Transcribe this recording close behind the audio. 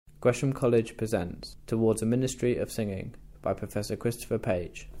Gresham College presents Towards a Ministry of Singing by Professor Christopher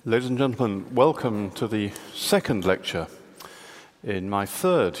Page. Ladies and gentlemen, welcome to the second lecture in my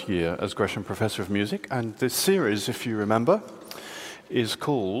third year as Gresham Professor of Music. And this series, if you remember, is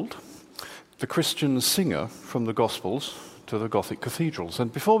called The Christian Singer from the Gospels to the Gothic Cathedrals.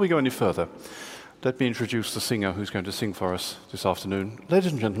 And before we go any further, let me introduce the singer who's going to sing for us this afternoon.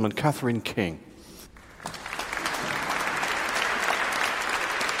 Ladies and gentlemen, Catherine King.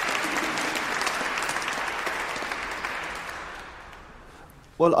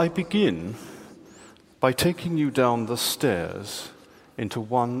 Well, I begin by taking you down the stairs into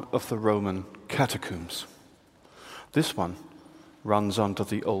one of the Roman catacombs. This one runs under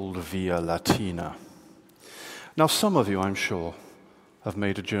the old Via Latina. Now, some of you, I'm sure, have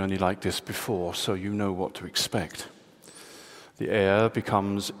made a journey like this before, so you know what to expect. The air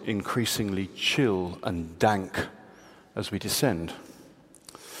becomes increasingly chill and dank as we descend.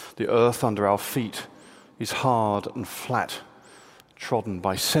 The earth under our feet is hard and flat, trodden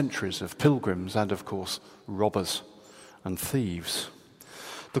by centuries of pilgrims and, of course, robbers and thieves.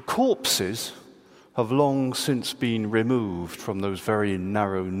 The corpses have long since been removed from those very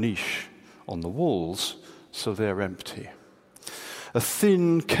narrow niche on the walls, so they're empty. A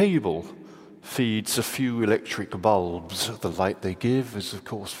thin cable feeds a few electric bulbs. The light they give is, of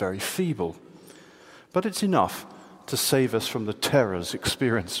course, very feeble, but it's enough to save us from the terrors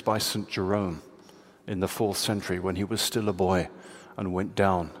experienced by St. Jerome in the 4th century when he was still a boy and went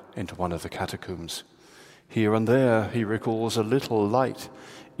down into one of the catacombs. Here and there, he recalls, a little light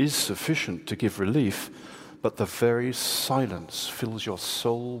is sufficient to give relief, but the very silence fills your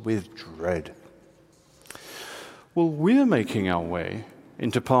soul with dread. Well, we're making our way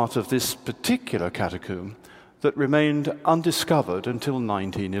into part of this particular catacomb that remained undiscovered until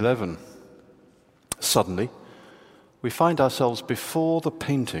 1911. Suddenly, we find ourselves before the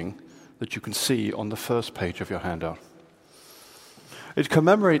painting that you can see on the first page of your handout. It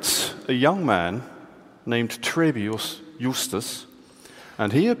commemorates a young man named Trebius Justus,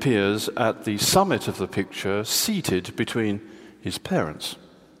 and he appears at the summit of the picture seated between his parents.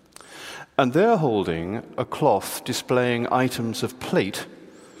 And they're holding a cloth displaying items of plate,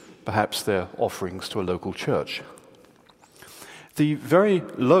 perhaps they're offerings to a local church. The very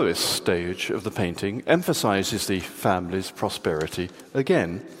lowest stage of the painting emphasizes the family's prosperity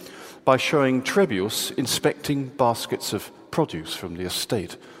again by showing Trebius inspecting baskets of produce from the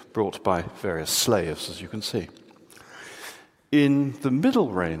estate brought by various slaves, as you can see. In the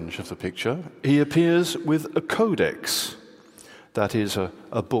middle range of the picture, he appears with a codex. That is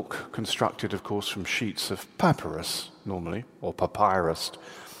a book constructed, of course, from sheets of papyrus, normally, or papyrus,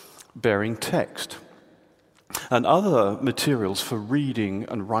 bearing text. And other materials for reading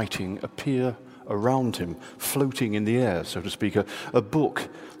and writing appear around him, floating in the air, so to speak. A book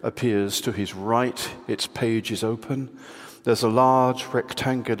appears to his right, its page is open. There's a large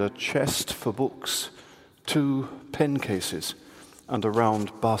rectangular chest for books, 2 pen cases, and a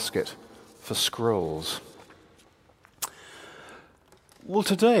round basket for scrolls. Well,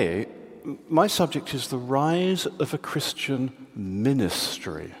 today, my subject is the rise of a Christian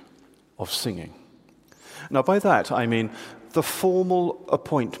ministry of singing. Now, by that, I mean the formal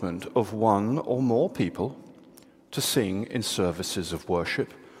appointment of one or more people to sing in services of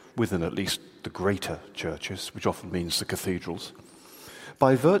worship within at least the greater churches, which often means the cathedrals,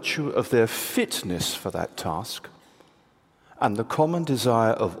 by virtue of their fitness for that task and the common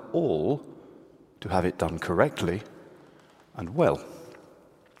desire of all to have it done correctly and well.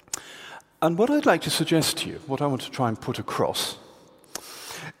 And what I'd like to suggest to you, what I want to try and put across,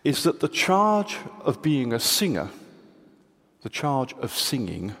 is that the charge of being a singer, the charge of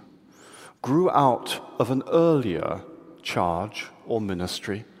singing, grew out of an earlier charge or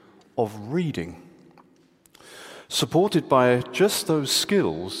ministry of reading, supported by just those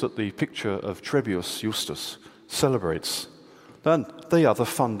skills that the picture of Trebius Justus celebrates. Then they are the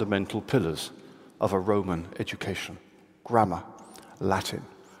fundamental pillars of a Roman education: grammar, Latin,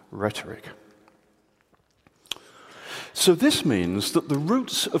 rhetoric. So this means that the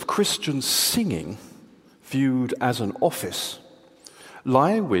roots of Christian singing, viewed as an office,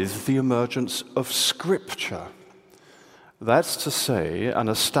 lie with the emergence of Scripture. That's to say, an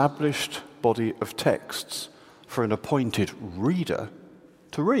established body of texts for an appointed reader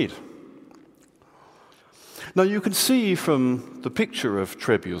to read. Now, you can see from the picture of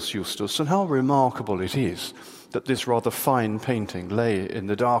Trebius Justus and how remarkable it is that this rather fine painting lay in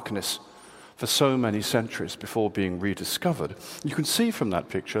the darkness for so many centuries before being rediscovered. You can see from that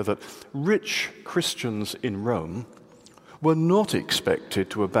picture that rich Christians in Rome were not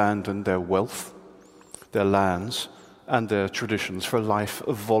expected to abandon their wealth, their lands, and their traditions for a life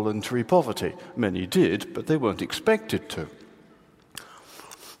of voluntary poverty. Many did, but they weren't expected to.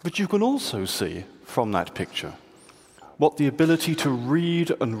 But you can also see from that picture what the ability to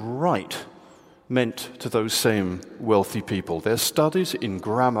read and write meant to those same wealthy people. Their studies in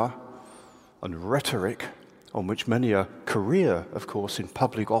grammar and rhetoric, on which many a career, of course, in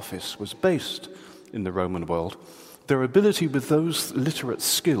public office was based in the Roman world, their ability with those literate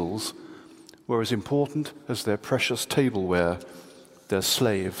skills were as important as their precious tableware, their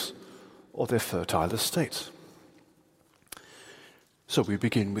slaves, or their fertile estates. So we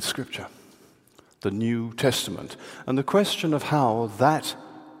begin with Scripture, the New Testament, and the question of how that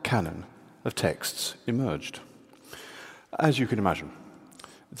canon of texts emerged. As you can imagine,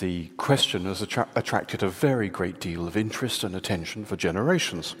 the question has attracted a very great deal of interest and attention for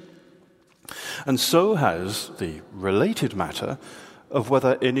generations. And so has the related matter of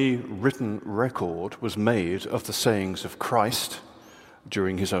whether any written record was made of the sayings of Christ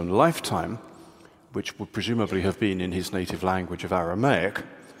during his own lifetime, which would presumably have been in his native language of Aramaic,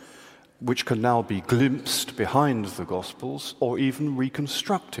 which can now be glimpsed behind the Gospels or even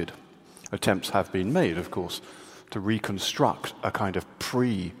reconstructed. Attempts have been made, of course, to reconstruct a kind of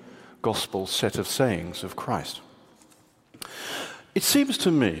pre-gospel set of sayings of Christ. It seems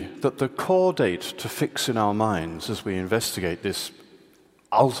to me that the core date to fix in our minds as we investigate this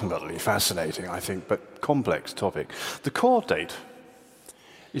ultimately fascinating, I think, but complex topic, the core date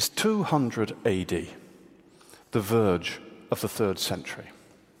is 200 AD, the verge of the 3rd century.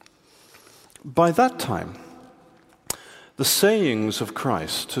 By that time, the sayings of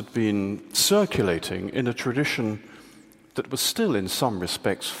Christ had been circulating in a tradition that was still in some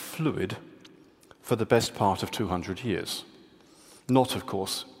respects fluid for the best part of 200 years. Not, of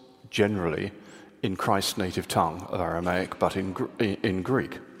course, generally in Christ's native tongue of Aramaic, but in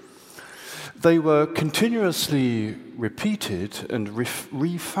Greek. They were continuously repeated and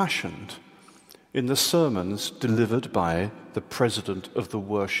refashioned in the sermons delivered by the president of the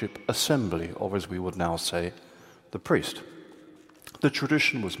worship assembly, or as we would now say, the priest. The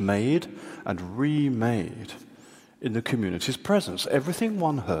tradition was made and remade in the community's presence. Everything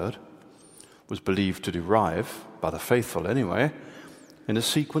one heard was believed to derive, by the faithful anyway, in a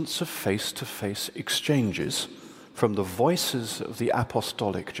sequence of face-to-face exchanges from the voices of the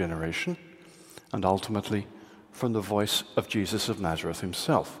apostolic generation and ultimately from the voice of Jesus of Nazareth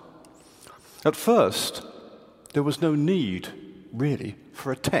himself. At first, there was no need, really,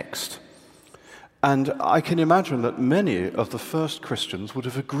 for a text. And I can imagine that many of the first Christians would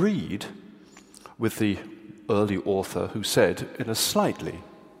have agreed with the early author who said, in a slightly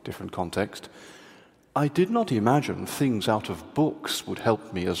different context, I did not imagine things out of books would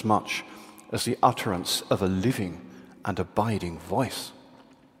help me as much as the utterance of a living and abiding voice.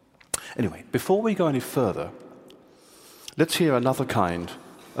 Anyway, before we go any further, let's hear another kind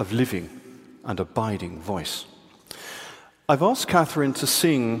of living and abiding voice. I've asked Catherine to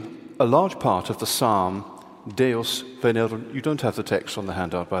sing a large part of the psalm Deus venerunt. You don't have the text on the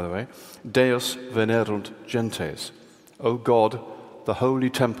handout, by the way. Deus venerunt gentes. O God, the holy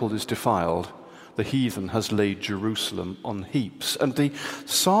temple is defiled. The heathen has laid Jerusalem on heaps. And the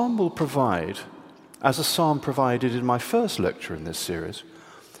psalm will provide, as a psalm provided in my first lecture in this series,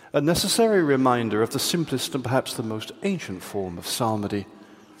 a necessary reminder of the simplest and perhaps the most ancient form of psalmody,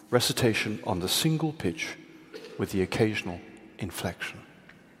 recitation on the single pitch with the occasional inflection.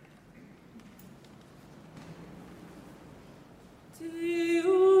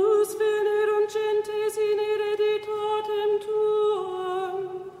 Deus venerunt gentes in hereditatem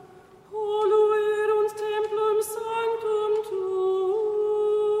tuam, holuerunt templum sanctum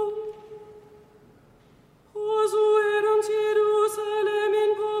tuum, posuerunt Jerusalem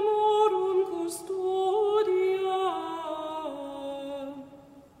in pomorum custodia,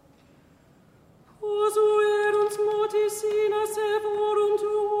 posuerunt motis in sevorum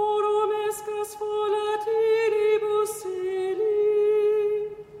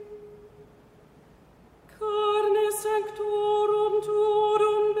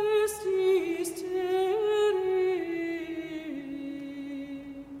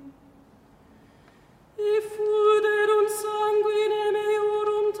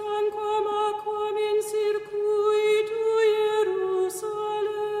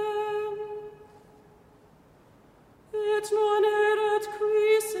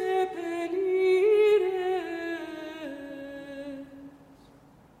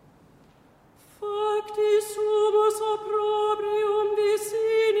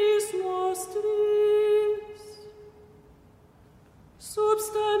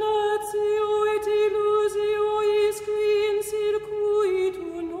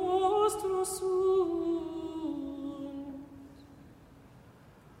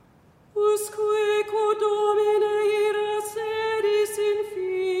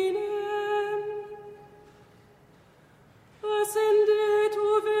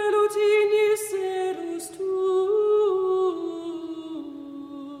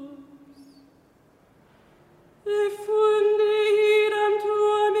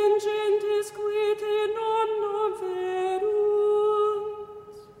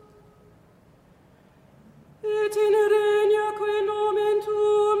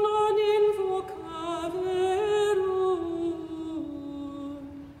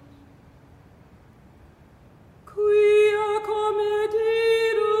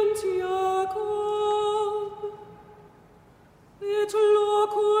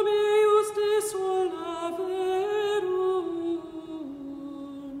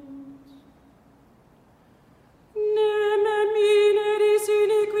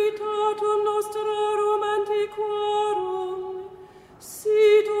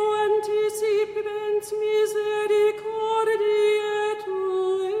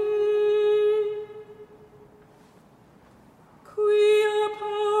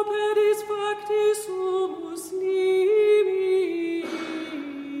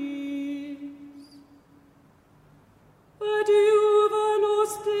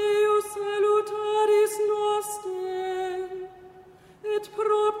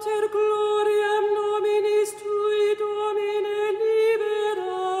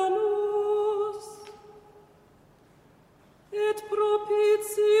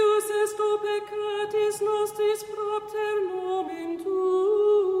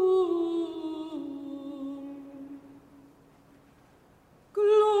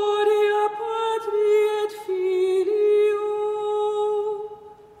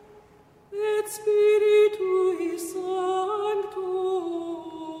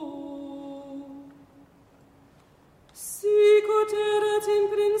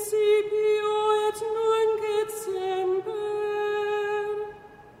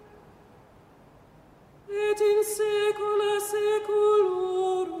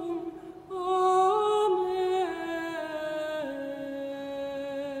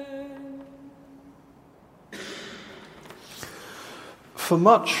for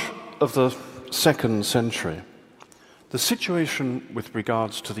much of the 2nd century, the situation with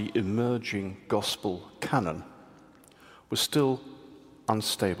regards to the emerging gospel canon was still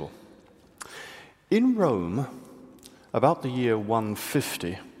unstable. In Rome, about the year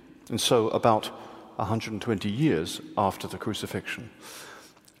 150, and so about 120 years after the crucifixion,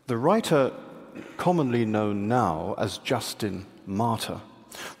 the writer commonly known now as Justin Martyr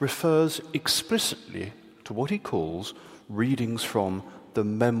refers explicitly to what he calls readings from the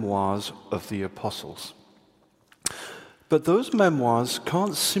Memoirs of the Apostles. But those memoirs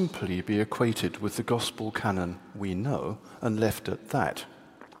can't simply be equated with the gospel canon we know and left at that.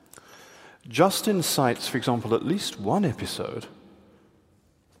 Justin cites, for example, at least one episode,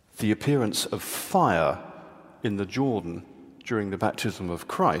 the appearance of fire in the Jordan during the baptism of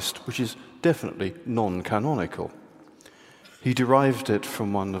Christ, which is definitely non-canonical. He derived it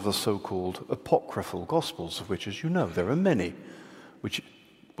from one of the so-called apocryphal Gospels, of which, as you know, there are many, which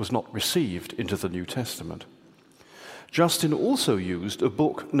was not received into the New Testament. Justin also used a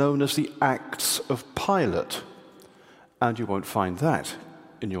book known as the Acts of Pilate, and you won't find that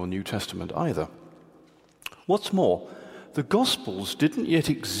in your New Testament either. What's more, the Gospels didn't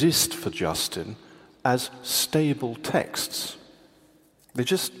yet exist for Justin as stable texts. They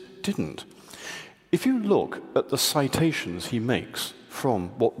just didn't. If you look at the citations he makes from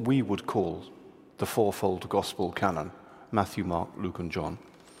what we would call the fourfold gospel canon, Matthew, Mark, Luke, and John,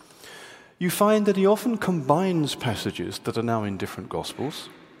 you find that he often combines passages that are now in different gospels,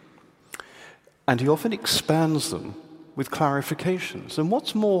 and he often expands them with clarifications. And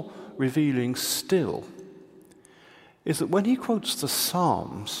what's more revealing still is that when he quotes the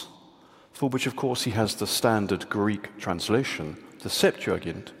Psalms, for which of course he has the standard Greek translation, the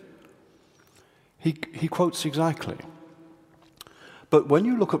Septuagint, he quotes exactly. But when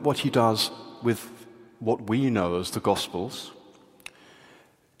you look at what he does with what we know as the Gospels,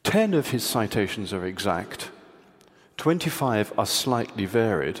 10 of his citations are exact, 25 are slightly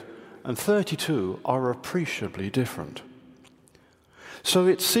varied, and 32 are appreciably different. So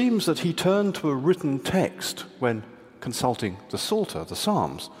it seems that he turned to a written text when consulting the Psalter, the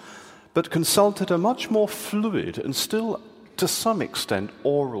Psalms, but consulted a much more fluid and still, to some extent,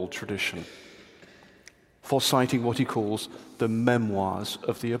 oral tradition for citing what he calls the Memoirs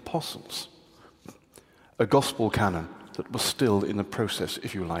of the Apostles, a gospel canon that was still in the process,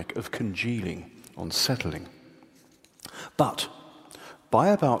 if you like, of congealing, on settling. But by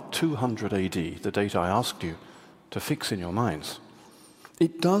about 200 AD, the date I asked you to fix in your minds,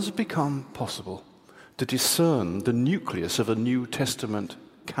 it does become possible to discern the nucleus of a New Testament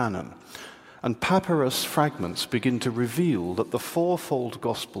canon, and papyrus fragments begin to reveal that the fourfold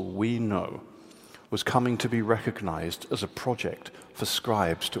gospel we know was coming to be recognized as a project for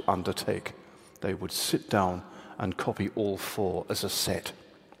scribes to undertake. They would sit down and copy all four as a set.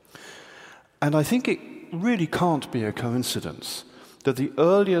 And I think it really can't be a coincidence that the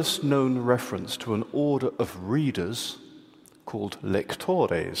earliest known reference to an order of readers, called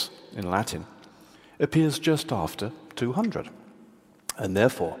lectores in Latin, appears just after 200. And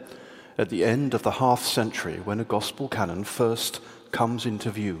therefore, at the end of the half-century, when a gospel canon first comes into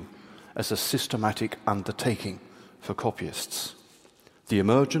view as a systematic undertaking for copyists, the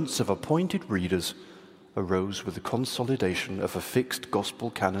emergence of appointed readers arose with the consolidation of a fixed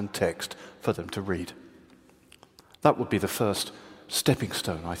gospel canon text for them to read. That would be the first stepping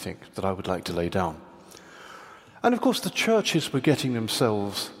stone, I think, that I would like to lay down. And of course, the churches were getting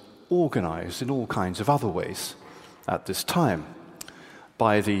themselves organized in all kinds of other ways at this time.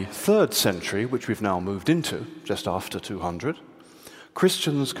 By the 3rd century, which we've now moved into, just after 200,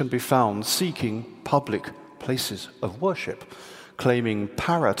 Christians can be found seeking public places of worship, claiming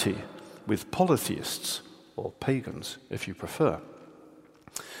parity with polytheists, or pagans, if you prefer.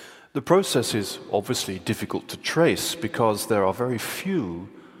 The process is obviously difficult to trace because there are very few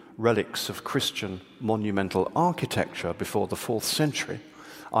relics of Christian monumental architecture before the 4th century,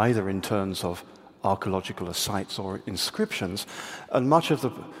 either in terms of archaeological sites or inscriptions, and much of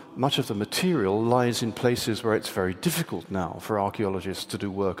the material lies in places where it's very difficult now for archaeologists to do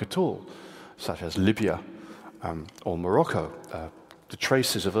work at all, such as Libya or Morocco. The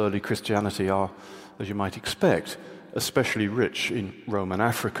traces of early Christianity are, as you might expect, especially rich in Roman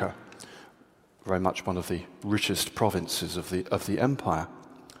Africa, very much one of the richest provinces of the empire.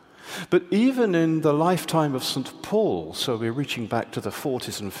 But even in the lifetime of St. Paul, so we're reaching back to the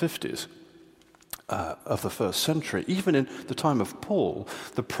 40s and 50s of the 1st century, even in the time of Paul,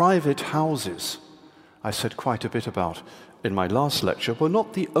 the private houses I said quite a bit about in my last lecture were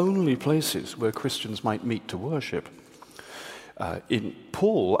not the only places where Christians might meet to worship.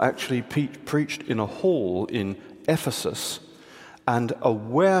 Paul actually preached in a hall in Ephesus, And a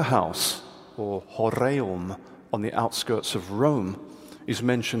warehouse, or horeum, on the outskirts of Rome is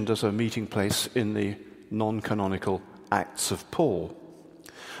mentioned as a meeting place in the non-canonical Acts of Paul.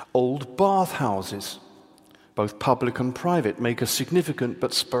 Old bathhouses, both public and private, make a significant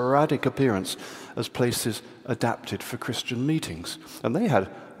but sporadic appearance as places adapted for Christian meetings. And they had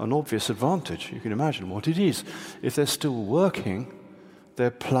an obvious advantage. You can imagine what it is. If they're still working,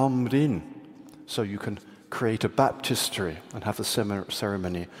 they're plumbed in, so you can create a baptistry and have the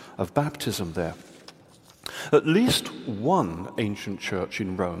ceremony of baptism there. At least one ancient church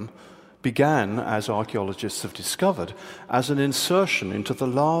in Rome began, as archaeologists have discovered, as an insertion into the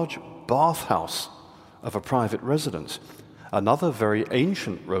large bathhouse of a private residence. Another very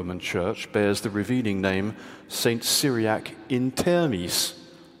ancient Roman church bears the revealing name Saint Cyriac in Thermes,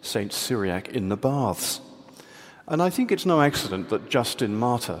 Saint Cyriac in the baths. And I think it's no accident that Justin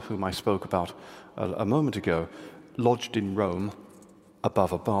Martyr, whom I spoke about a moment ago, lodged in Rome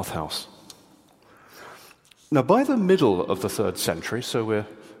above a bathhouse. Now, by the middle of the 3rd century, so we're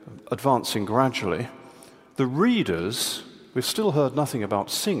advancing gradually, the readers, we've still heard nothing about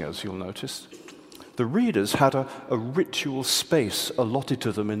singers, you'll notice. The readers had a ritual space allotted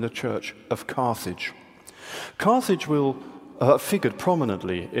to them in the church of Carthage. Carthage will figured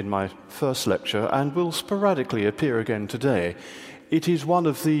prominently in my first lecture and will sporadically appear again today. It is one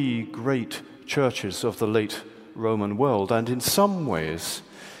of the great churches of the late Roman world, and in some ways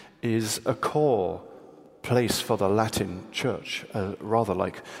is a core place for the Latin church, rather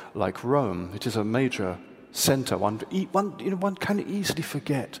like Rome. It is a major center. One can easily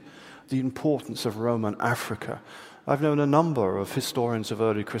forget the importance of Roman Africa. I've known a number of historians of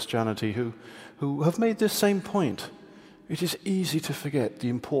early Christianity who have made this same point. It is easy to forget the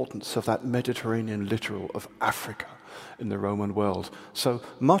importance of that Mediterranean littoral of Africa in the Roman world. So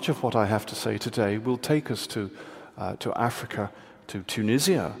much of what I have to say today will take us to Africa, to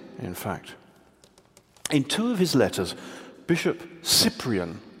Tunisia, in fact. In 2 of his letters, Bishop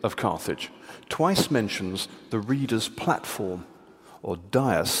Cyprian of Carthage twice mentions the reader's platform, or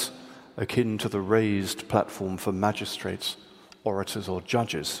dais, akin to the raised platform for magistrates, orators, or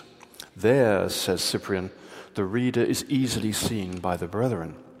judges. There, says Cyprian, the reader is easily seen by the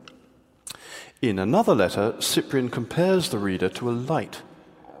brethren. In another letter, Cyprian compares the reader to a light,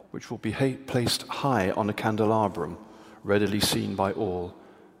 which will be placed high on a candelabrum, readily seen by all,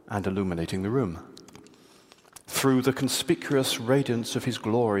 and illuminating the room. Through the conspicuous radiance of his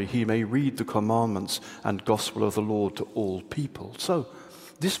glory, he may read the commandments and gospel of the Lord to all people. So,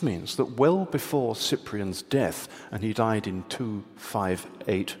 this means that well before Cyprian's death, and he died in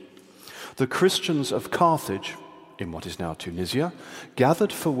 258, the Christians of Carthage, in what is now Tunisia,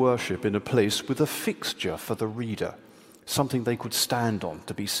 gathered for worship in a place with a fixture for the reader, something they could stand on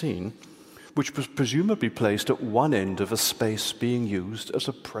to be seen, which was presumably placed at one end of a space being used as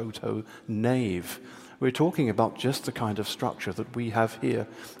a proto-nave. We're talking about just the kind of structure that we have here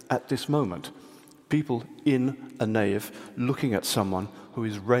at this moment. People in a nave looking at someone who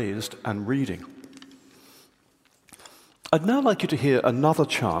is raised and reading. I'd now like you to hear another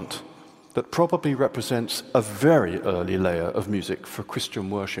chant that probably represents a very early layer of music for Christian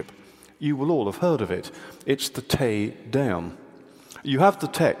worship. You will all have heard of it. It's the Te Deum. You have the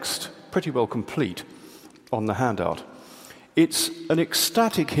text pretty well complete on the handout. It's an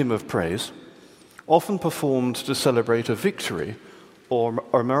ecstatic hymn of praise, often performed to celebrate a victory or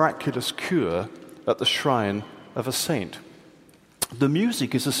a miraculous cure at the shrine of a saint. The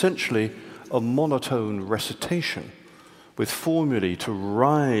music is essentially a monotone recitation with formulae to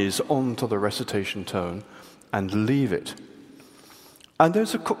rise onto the recitation tone and leave it. And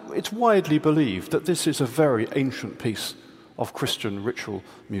it's widely believed that this is a very ancient piece of Christian ritual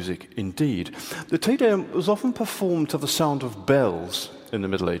music indeed. The Te Deum was often performed to the sound of bells in the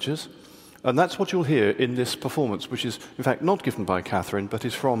Middle Ages, and that's what you'll hear in this performance, which is, in fact, not given by Catherine, but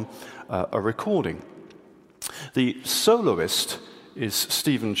is from a recording. The soloist is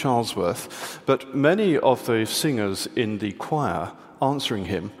Stephen Charlesworth, but many of the singers in the choir answering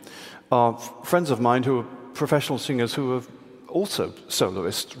him are friends of mine who are professional singers who are also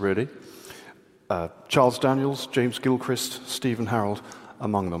soloists, really. Charles Daniels, James Gilchrist, Stephen Harold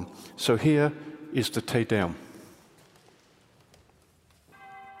among them. So here is the Te Deum.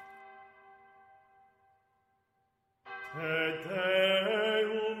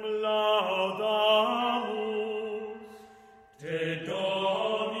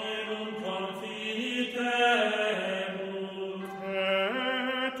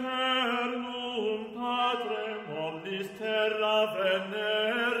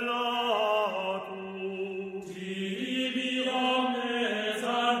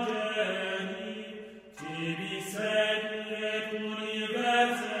 Tibi sed et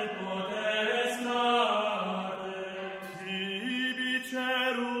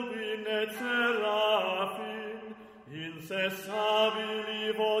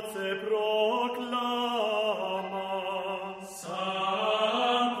voce proclama.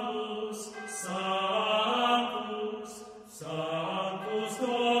 Sanctus, Sanctus, Sanctus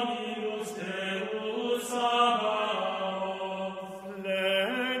Dominus Deus Sabaoth.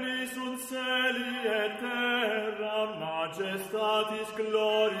 Pleni sunt celi et terra majestatis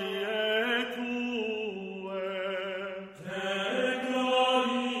gloriae Tue. Te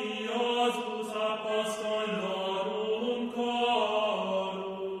gloriosus apostolorum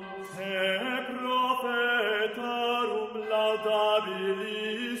chorus. Te prophetarum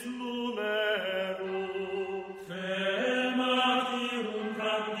laudabilis numerus. Te martyrum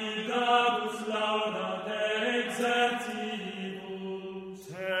candidatus laudat exercitibus.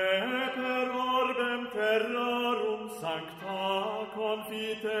 Te per orbem terrarum sancta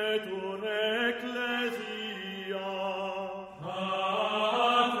confitetur ecclesia.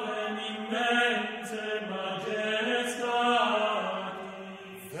 Patrem immense majestatis.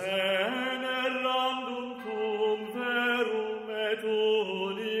 Venerandum tum verum et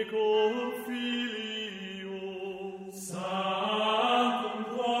unicum Filium. Sanctum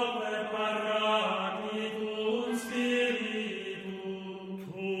quoque Paraclitum Spiritum.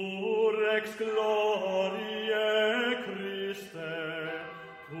 Tur ex gloriae Christe,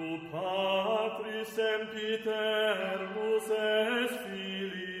 tu Patris sempitermus es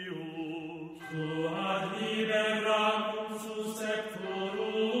Filius. Tu ad liberam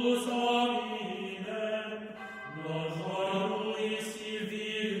suscepturus hominem, non horruisti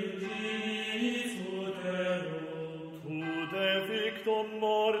virginis uterum. Tu de victum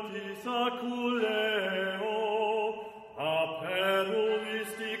mortis aculeo,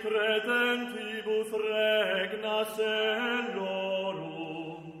 aperuisti credentibus regna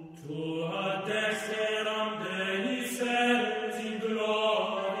celorum. Tu ad dexteram Dei servus in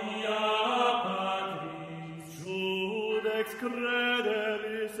gloria Patris. Judex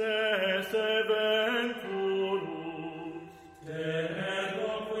crederis esse venturus. Te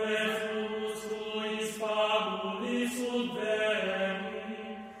ergo quesumus tuis fabulis subveni,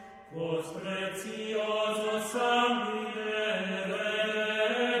 quos preciosos sanguine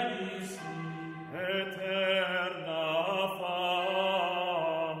redebisi. Eterna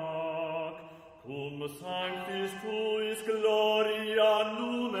fac, cum sanctis tuis gloria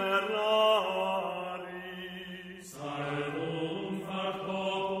numeraris. Salvum fac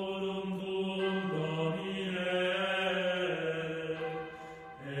populum tuum Domine,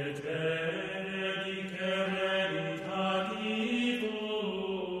 et benedice hereditati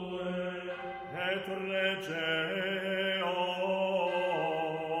Tue, et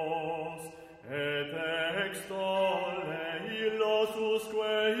regeos, et extolle illos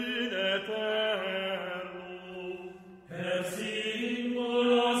usque in aeternum. Per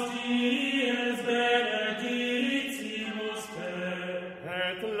singulos dies benedicimus Te,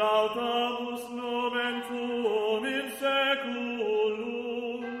 et laudamus nomen Tuum in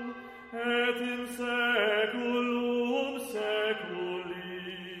saeculum, et in saeculum saeculi.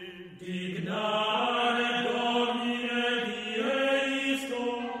 Dignare Domine Deisto,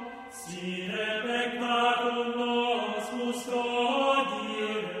 sine peccatum nos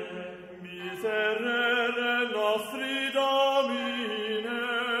custodire. Miserere nostri Domine,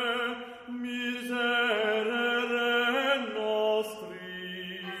 miserere nostri.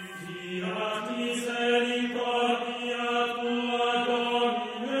 Fiat misericordia Tua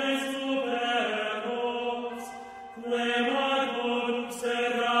Domine superos, quem ad bonum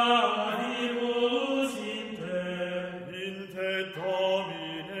serravimus in Te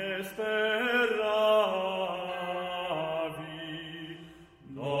Domine speravi,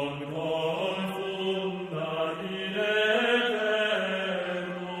 non confunda in eternum.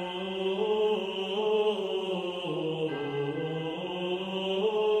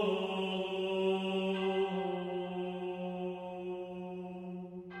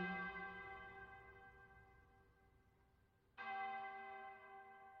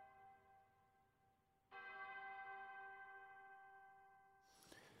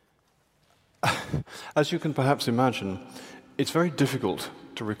 As you can perhaps imagine, it's very difficult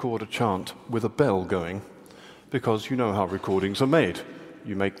to record a chant with a bell going, because you know how recordings are made.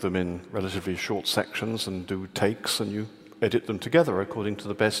 You make them in relatively short sections and do takes, and you edit them together according to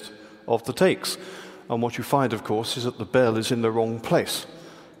the best of the takes. And what you find, of course, is that the bell is in the wrong place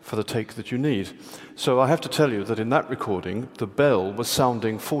for the take that you need. So I have to tell you that in that recording, the bell was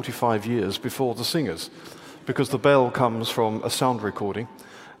sounding 45 years before the singers, because the bell comes from a sound recording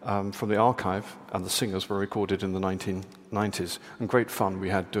from the archive, and the singers were recorded in the 1990s. And great fun we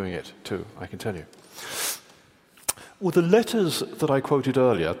had doing it, too, I can tell you. Well, the letters that I quoted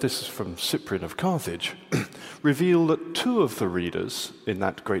earlier, this is from Cyprian of Carthage, reveal that two of the readers in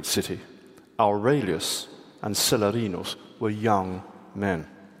that great city, Aurelius and Celerinus, were young men.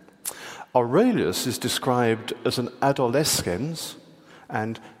 Aurelius is described as an adolescens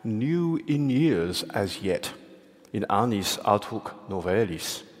and new in years as yet, in annis adhuc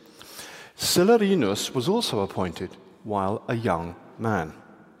novellis. Celerinus was also appointed while a young man.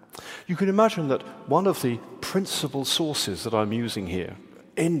 You can imagine that one of the principal sources that I'm using here,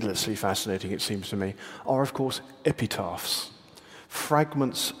 endlessly fascinating it seems to me, are of course epitaphs,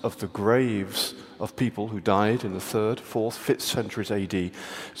 fragments of the graves of people who died in the 3rd, 4th, 5th centuries AD,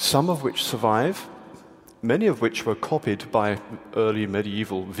 some of which survive, many of which were copied by early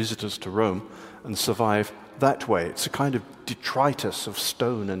medieval visitors to Rome and survive that way. It's a kind of detritus of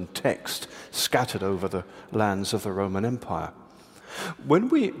stone and text scattered over the lands of the Roman Empire. When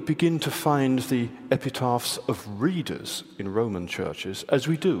we begin to find the epitaphs of readers in Roman churches, as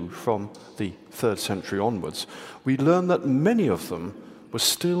we do from the 3rd century onwards, we learn that many of them were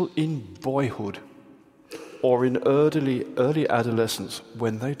still in boyhood or in early adolescence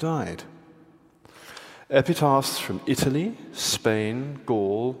when they died. Epitaphs from Italy, Spain,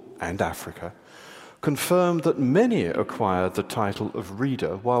 Gaul, and Africa confirm that many acquired the title of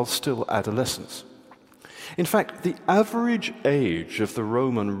reader while still adolescents. In fact, the average age of the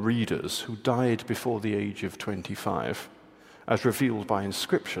Roman readers who died before the age of 25, as revealed by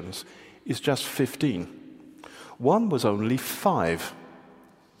inscriptions, is just 15. One was only 5.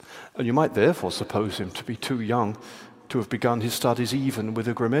 And you might therefore suppose him to be too young to have begun his studies even with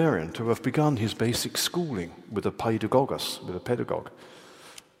a grammarian, to have begun his basic schooling with a paedagogus, with a pedagogue,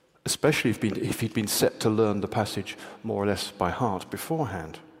 especially if he'd been set to learn the passage more or less by heart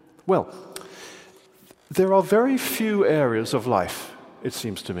beforehand. Well, there are very few areas of life, it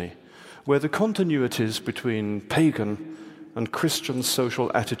seems to me, where the continuities between pagan and Christian social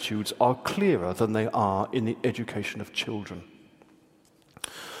attitudes are clearer than they are in the education of children.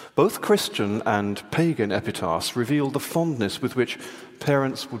 Both Christian and pagan epitaphs reveal the fondness with which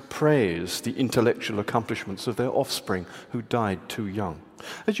parents would praise the intellectual accomplishments of their offspring who died too young.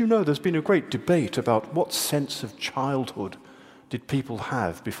 As you know, there's been a great debate about what sense of childhood did people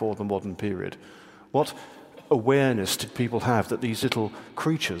have before the modern period. What awareness did people have that these little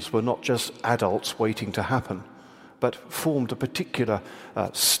creatures were not just adults waiting to happen, but formed a particular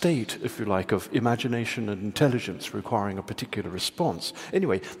state, if you like, of imagination and intelligence requiring a particular response?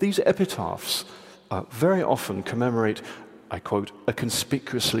 Anyway, these epitaphs very often commemorate, I quote, a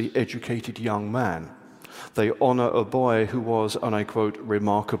conspicuously educated young man. They honor a boy who was, and I quote,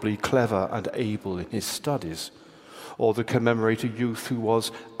 remarkably clever and able in his studies. Or they commemorate a youth who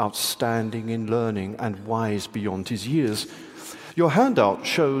was outstanding in learning and wise beyond his years. Your handout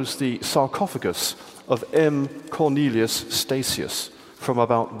shows the sarcophagus of M. Cornelius Statius from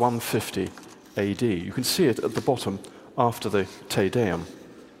about 150 AD. You can see it at the bottom after the Te Deum.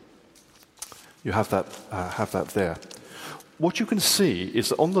 You have that there. What you can see is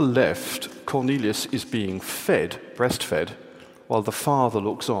that on the left, Cornelius is being fed, breastfed, while the father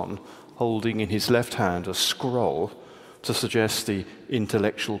looks on, holding in his left hand a scroll to suggest the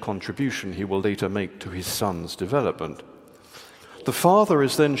intellectual contribution he will later make to his son's development. The father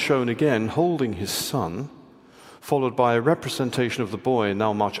is then shown again holding his son, followed by a representation of the boy,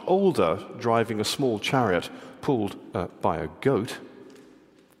 now much older, driving a small chariot pulled by a goat.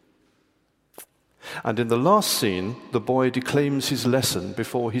 And in the last scene, the boy declaims his lesson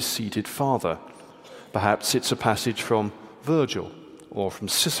before his seated father. Perhaps it's a passage from Virgil or from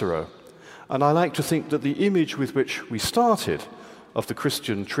Cicero. And I like to think that the image with which we started, of the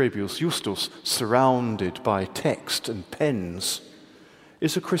Christian Trebius Justus surrounded by text and pens,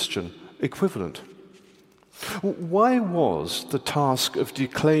 is a Christian equivalent. Why was the task of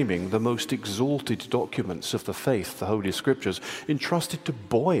declaiming the most exalted documents of the faith, the Holy Scriptures, entrusted to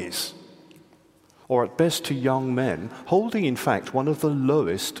boys, or at best to young men, holding in fact one of the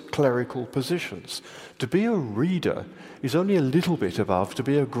lowest clerical positions? To be a reader is only a little bit above to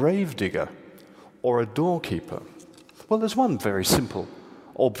be a gravedigger or a doorkeeper. Well, there's one very simple,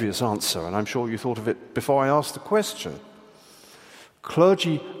 obvious answer, and I'm sure you thought of it before I asked the question.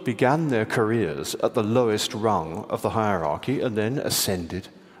 Clergy began their careers at the lowest rung of the hierarchy and then ascended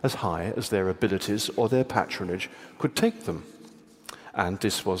as high as their abilities or their patronage could take them. And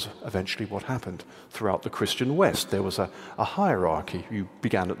this was eventually what happened throughout the Christian West. There was a hierarchy. You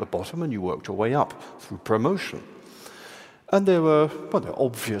began at the bottom and you worked your way up through promotion. And there were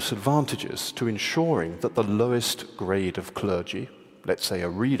obvious advantages to ensuring that the lowest grade of clergy, let's say a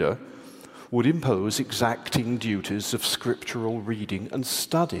reader, would impose exacting duties of scriptural reading and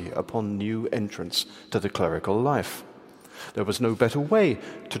study upon new entrants to the clerical life. There was no better way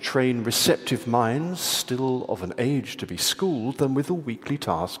to train receptive minds, still of an age to be schooled, than with the weekly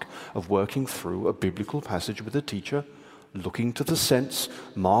task of working through a biblical passage with a teacher, looking to the sense,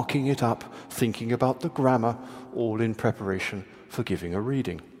 marking it up, thinking about the grammar, all in preparation for giving a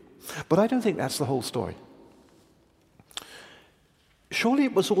reading. But I don't think that's the whole story. Surely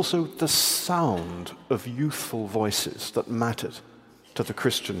it was also the sound of youthful voices that mattered to the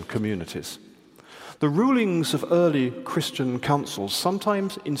Christian communities. The rulings of early Christian councils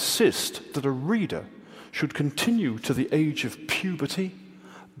sometimes insist that a reader should continue to the age of puberty,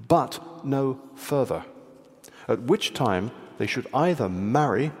 but no further, at which time they should either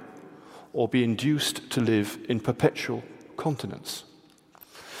marry or be induced to live in perpetual continence.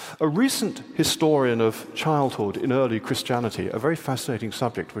 A recent historian of childhood in early Christianity, a very fascinating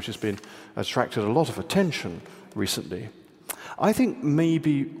subject which has been attracted a lot of attention recently, I think may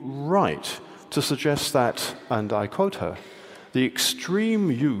be right to suggest that, and I quote her, the extreme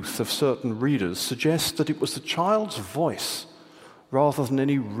youth of certain readers suggests that it was the child's voice rather than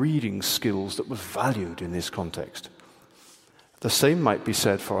any reading skills that was valued in this context. The same might be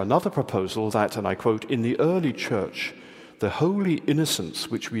said for another proposal that, and I quote, in the early church, the holy innocence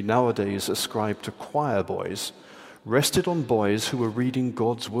which we nowadays ascribe to choir boys rested on boys who were reading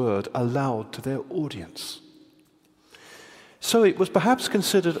God's word aloud to their audience. So it was perhaps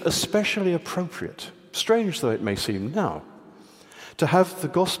considered especially appropriate, strange though it may seem now, to have the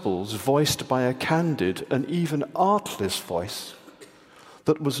Gospels voiced by a candid and even artless voice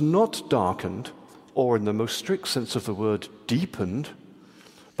that was not darkened, or in the most strict sense of the word, deepened,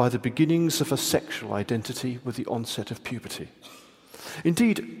 by the beginnings of a sexual identity with the onset of puberty.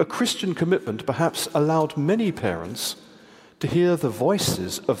 Indeed, a Christian commitment perhaps allowed many parents to hear the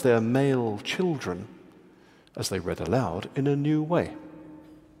voices of their male children as they read aloud in a new way.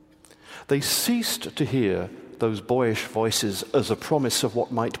 They ceased to hear those boyish voices as a promise of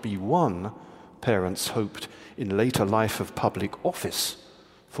what might be won, parents hoped, in later life of public office,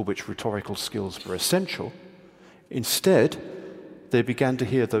 for which rhetorical skills were essential. Instead, they began to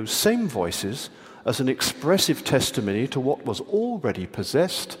hear those same voices as an expressive testimony to what was already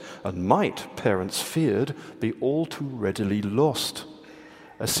possessed and might, parents feared, be all too readily lost,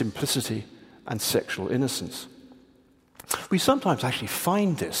 a simplicity and sexual innocence. We sometimes actually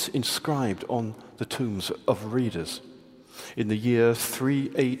find this inscribed on the tombs of readers. In the year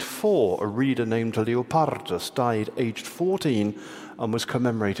 384, a reader named Leopardus died aged 14 and was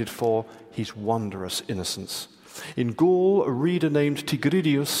commemorated for his wondrous innocence. In Gaul, a reader named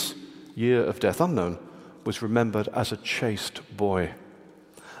Tigridius, year of death unknown, was remembered as a chaste boy.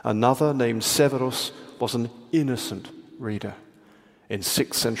 Another named Severus was an innocent reader. In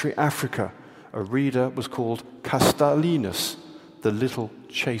 6th century Africa, a reader was called Castellinus, the little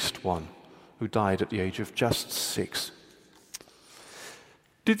chaste one, who died at the age of just 6.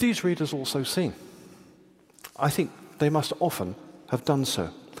 Did these readers also sing? I think they must often have done so.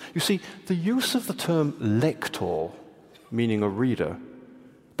 You see, the use of the term lector, meaning a reader,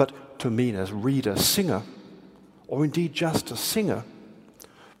 but to mean a reader-singer, or indeed just a singer,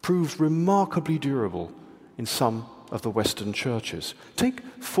 proved remarkably durable in some of the Western churches. Take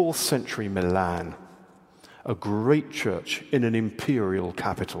 4th century Milan, a great church in an imperial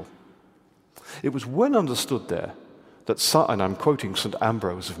capital. It was well understood there that, and I'm quoting St.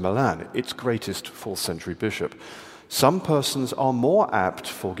 Ambrose of Milan, its greatest 4th century bishop, some persons are more apt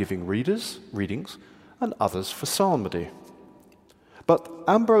for giving readings and others for psalmody. But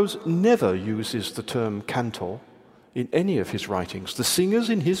Ambrose never uses the term cantor in any of his writings. The singers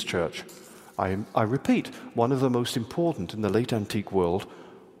in his church, I repeat, one of the most important in the late antique world,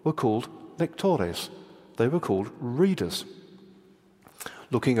 were called lectores. They were called readers.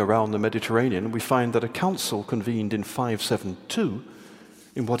 Looking around the Mediterranean, we find that a council convened in 572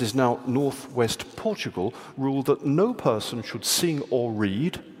 in what is now northwest Portugal ruled that no person should sing or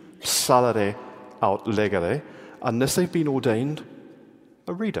read, salere aut legere, unless they've been ordained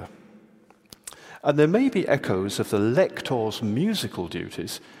a reader. And there may be echoes of the lector's musical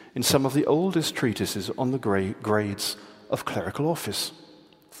duties in some of the oldest treatises on the grades of clerical office.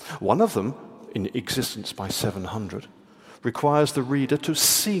 One of them, in existence by 700, requires the reader to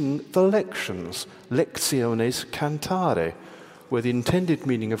sing the lections, lectiones cantare, where the intended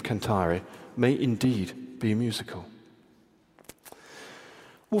meaning of cantare may indeed be musical.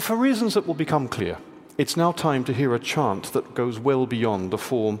 Well, for reasons that will become clear, it's now time to hear a chant that goes well beyond the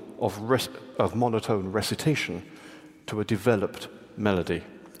form of monotone recitation to a developed melody.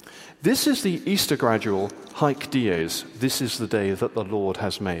 This is the Easter gradual Haec Dies, this is the day that the Lord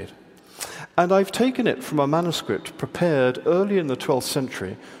has made. And I've taken it from a manuscript prepared early in the 12th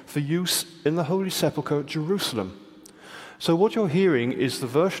century for use in the Holy Sepulchre at Jerusalem. So what you're hearing is the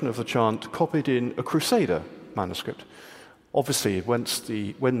version of the chant copied in a Crusader manuscript. Obviously,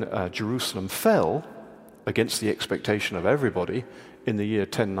 when Jerusalem fell, against the expectation of everybody, in the year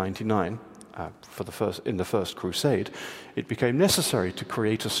 1099, in the First Crusade, it became necessary to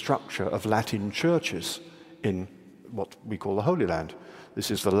create a structure of Latin churches in what we call the Holy Land. This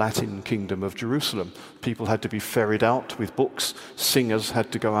is the Latin Kingdom of Jerusalem. People had to be ferried out with books. Singers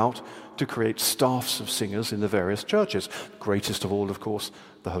had to go out to create staffs of singers in the various churches. Greatest of all, of course,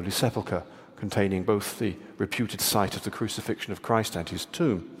 the Holy Sepulchre, containing both the reputed site of the crucifixion of Christ and his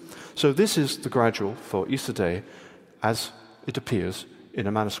tomb. So this is the gradual for Easter Day as it appears in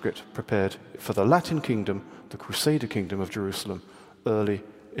a manuscript prepared for the Latin Kingdom, the Crusader Kingdom of Jerusalem, early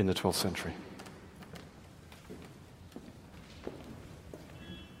in the 12th century.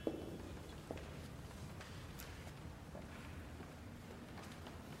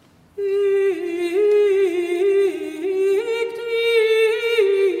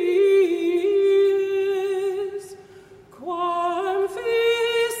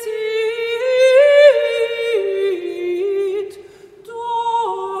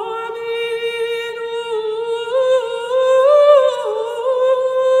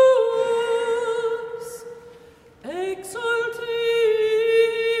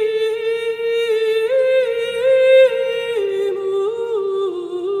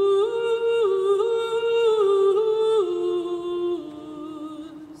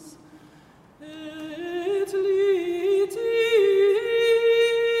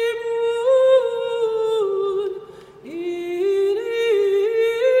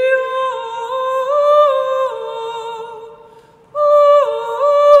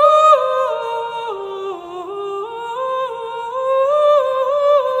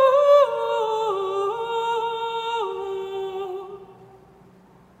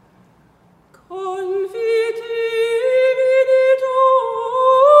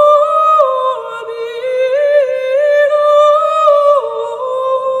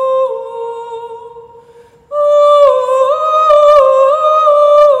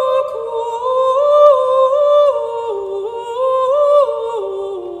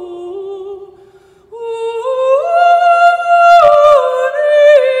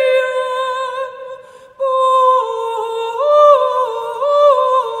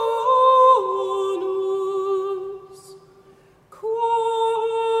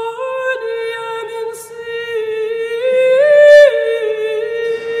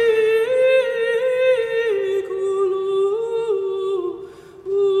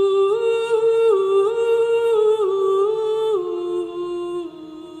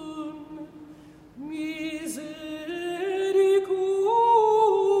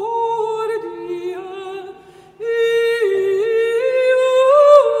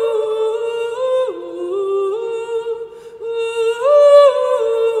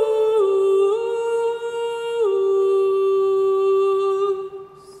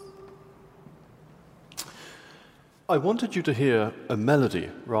 I wanted you to hear a melody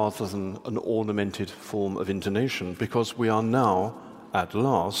rather than an ornamented form of intonation, because we are now, at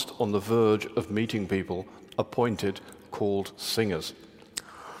last, on the verge of meeting people appointed, called singers.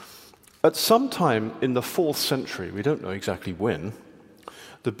 At some time in the 4th century, we don't know exactly when,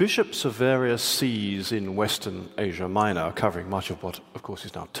 the bishops of various sees in Western Asia Minor, covering much of what, of course,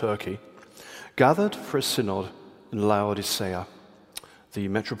 is now Turkey, gathered for a synod in Laodicea, the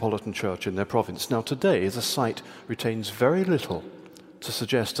metropolitan church in their province. Now today, the site retains very little to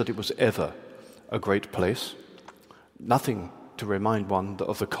suggest that it was ever a great place. Nothing to remind one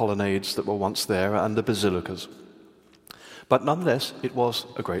of the colonnades that were once there and the basilicas. But nonetheless, it was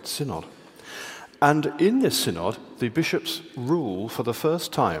a great synod. And in this synod, the bishops rule for the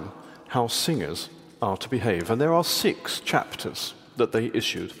first time how singers are to behave. And there are 6 chapters that they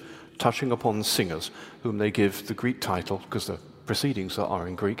issued touching upon singers, whom they give the Greek title, because the proceedings are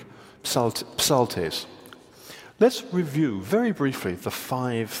in Greek, psaltes. Let's review very briefly the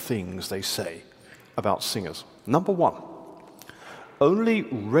 5 things they say about singers. Number 1, only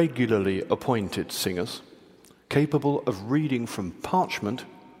regularly appointed singers capable of reading from parchment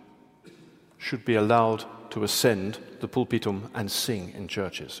should be allowed to ascend the pulpitum and sing in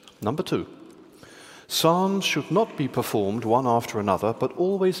churches. Number 2, psalms should not be performed one after another, but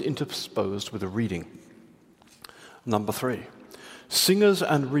always interspersed with a reading. Number 3, singers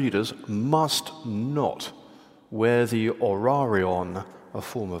and readers must not wear the orarion, a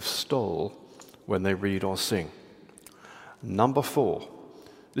form of stole, when they read or sing. Number 4,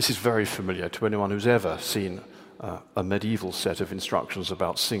 this is very familiar to anyone who's ever seen a medieval set of instructions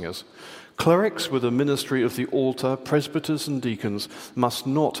about singers. Clerics with a ministry of the altar, presbyters and deacons must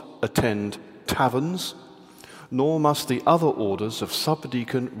not attend taverns, nor must the other orders of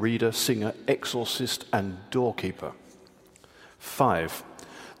subdeacon, reader, singer, exorcist, and doorkeeper. 5.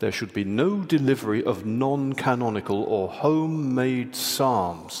 There should be no delivery of non-canonical or homemade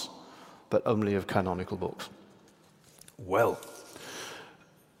psalms, but only of canonical books. Well,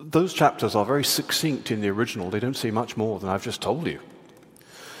 those chapters are very succinct in the original. They don't say much more than I've just told you.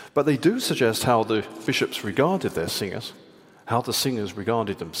 But they do suggest how the bishops regarded their singers, how the singers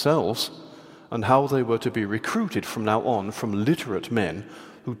regarded themselves, and how they were to be recruited from now on from literate men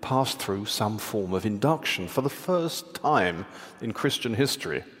who passed through some form of induction. For the first time in Christian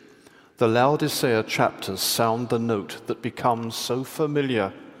history, the Laodicea chapters sound the note that becomes so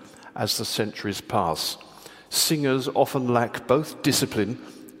familiar as the centuries pass. Singers often lack both discipline,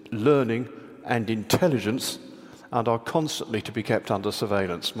 learning, and intelligence, and are constantly to be kept under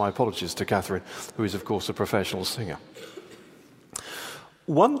surveillance. My apologies to Catherine, who is, of course, a professional singer.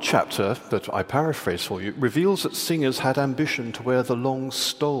 One chapter that I paraphrase for you reveals that singers had ambition to wear the long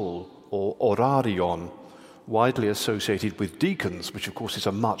stole, or orarion, widely associated with deacons, which of course is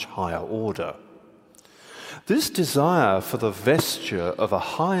a much higher order. This desire for the vesture of a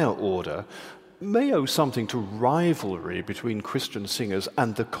higher order may owe something to rivalry between Christian singers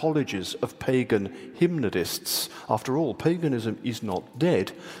and the colleges of pagan hymnodists. After all, paganism is not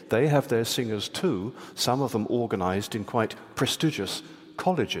dead. They have their singers too, some of them organized in quite prestigious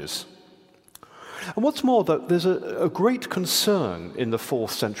colleges. And what's more, though, there's a great concern in the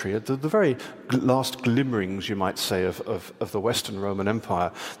 4th century, at the very last glimmerings, you might say, of the Western Roman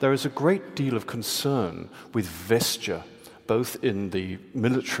Empire. There is a great deal of concern with vesture, both in the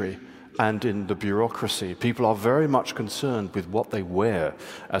military and in the bureaucracy. People are very much concerned with what they wear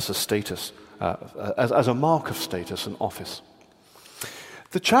as a status, as a mark of status and office.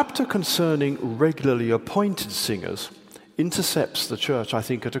 The chapter concerning regularly appointed singers intercepts the church, I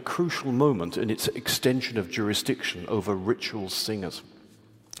think, at a crucial moment in its extension of jurisdiction over ritual singers.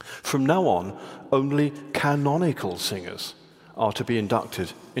 From now on, only canonical singers are to be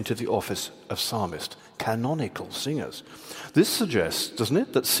inducted into the office of psalmist. Canonical singers. This suggests, doesn't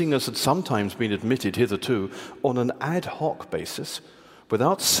it, that singers had sometimes been admitted hitherto on an ad hoc basis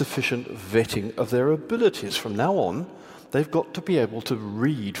without sufficient vetting of their abilities. From now on, they've got to be able to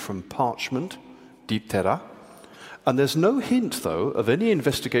read from parchment, diptera, and there's no hint, though, of any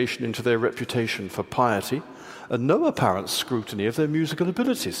investigation into their reputation for piety and no apparent scrutiny of their musical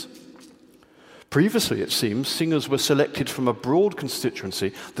abilities. Previously, it seems, singers were selected from a broad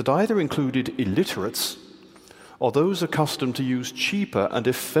constituency that either included illiterates or those accustomed to use cheaper and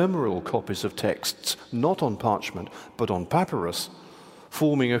ephemeral copies of texts, not on parchment, but on papyrus,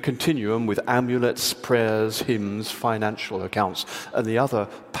 forming a continuum with amulets, prayers, hymns, financial accounts, and the other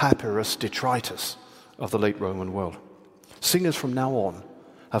papyrus detritus of the late Roman world. Singers from now on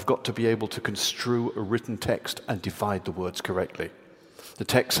have got to be able to construe a written text and divide the words correctly. The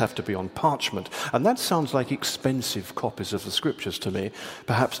texts have to be on parchment, and that sounds like expensive copies of the scriptures to me,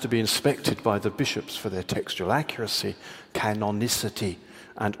 perhaps to be inspected by the bishops for their textual accuracy, canonicity,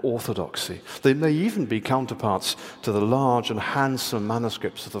 and orthodoxy. They may even be counterparts to the large and handsome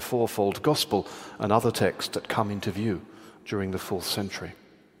manuscripts of the fourfold gospel and other texts that come into view during the 4th century.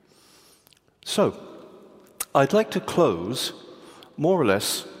 So, I'd like to close more or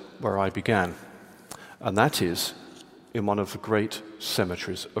less where I began, and that is in one of the great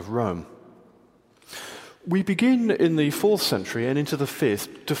cemeteries of Rome. We begin in the 4th century and into the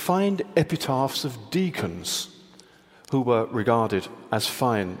 5th to find epitaphs of deacons who were regarded as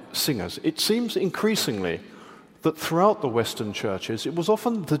fine singers. It seems increasingly that throughout the Western churches it was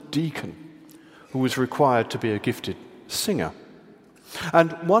often the deacon who was required to be a gifted singer.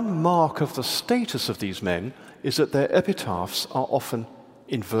 And one mark of the status of these men is that their epitaphs are often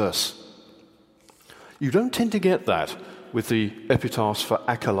in verse. You don't tend to get that with the epitaphs for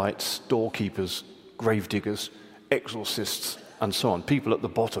acolytes, doorkeepers, gravediggers, exorcists, and so on, people at the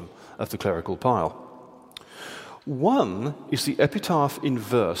bottom of the clerical pile. One is the epitaph in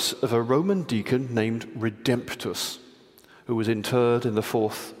verse of a Roman deacon named Redemptus, who was interred in the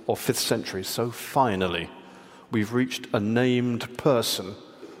 4th or 5th century. So finally, we've reached a named person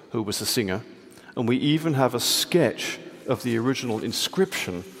who was the singer, and we even have a sketch of the original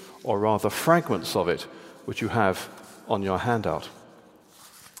inscription, or rather fragments of it, which you have on your handout.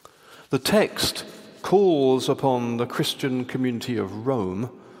 The text calls upon the Christian community of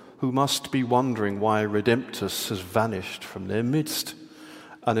Rome, who must be wondering why Redemptus has vanished from their midst,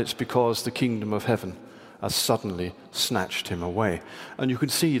 and it's because the kingdom of heaven has suddenly snatched him away. And you can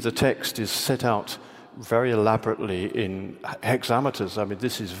see the text is set out very elaborately in hexameters. I mean,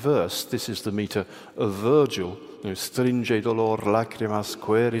 this is verse, this is the meter of Virgil, stringe dolor lacrimas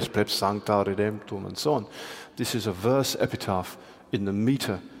queris pleb sancta redemptum, and so on. This is a verse epitaph in the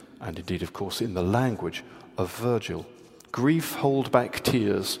meter, and indeed, of course, in the language of Virgil. Grief, hold back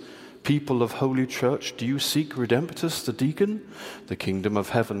tears. People of Holy Church, do you seek Redemptus the deacon? The kingdom of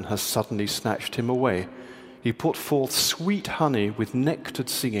heaven has suddenly snatched him away. He put forth sweet honey with nectared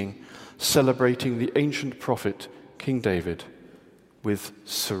singing, celebrating the ancient prophet, King David, with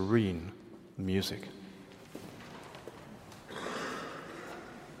serene music.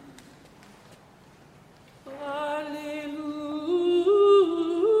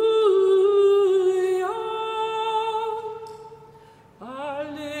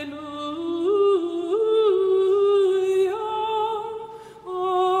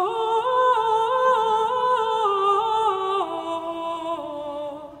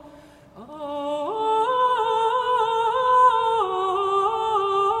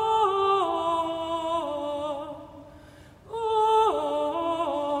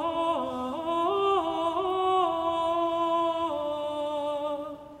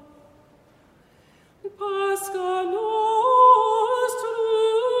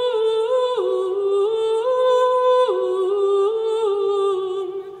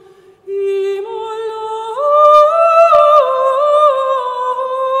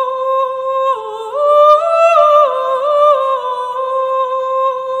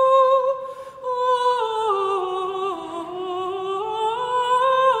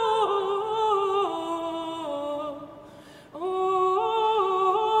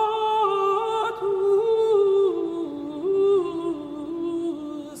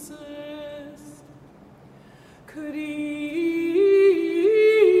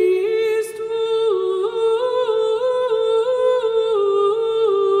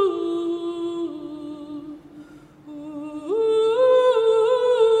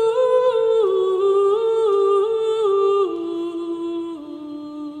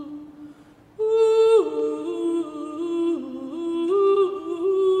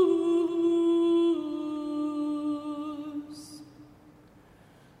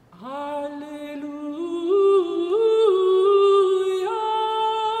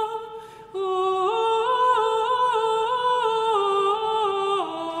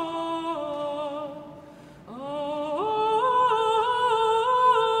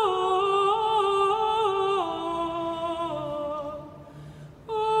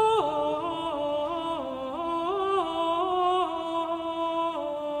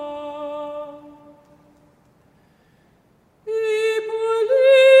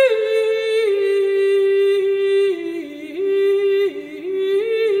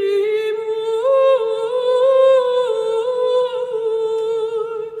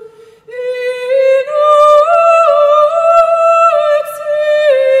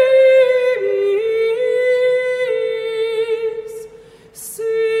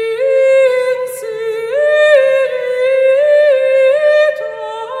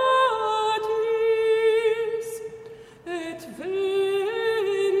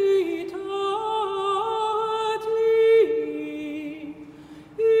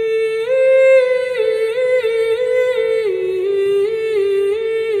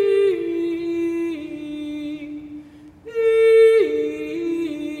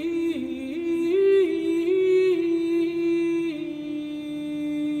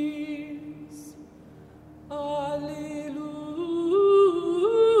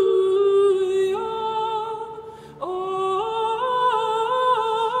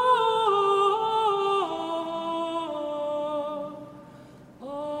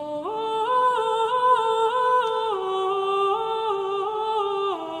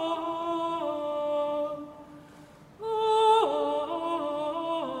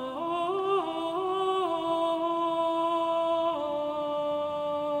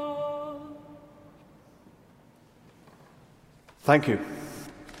 Thank you.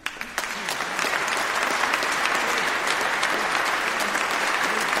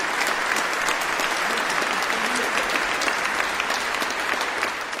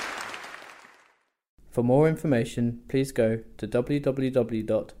 For more information, please go to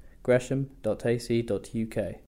www.gresham.ac.uk.